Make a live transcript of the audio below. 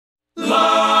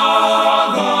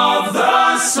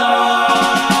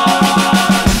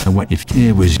what if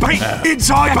it was bait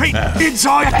inside, bait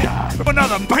inside,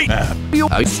 another bait. You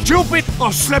stupid!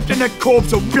 I slept in the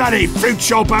corpse of bloody fruit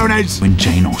shop owners. when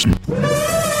Jane Austen?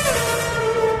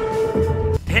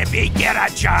 Hippie, get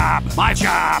a job. My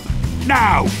job.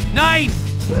 Now. 9.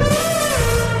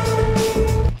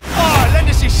 Oh, lend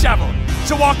us your shovel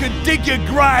so I can dig your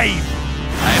grave.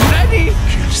 I'm ready.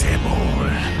 Kills them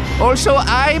all. Also,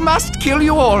 I must kill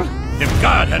you all. If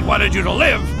God had wanted you to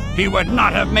live, he would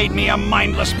not have made me a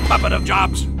mindless puppet of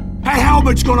jobs. Hey,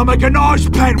 Helmut's gonna make a nice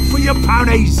pen for your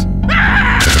ponies.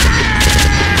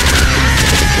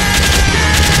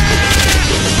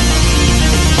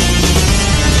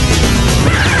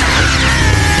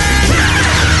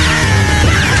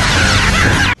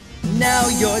 Now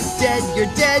you're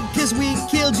dead, 'cause we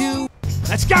killed you.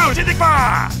 Let's go to the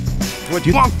bar. What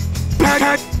you want?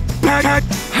 Baghead.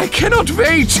 I cannot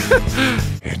wait.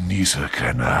 And neither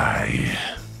can I.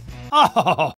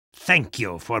 Oh, thank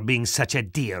you for being such a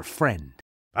dear friend.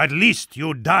 At least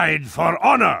you died for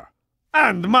honor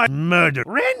and my murder.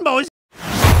 Rainbows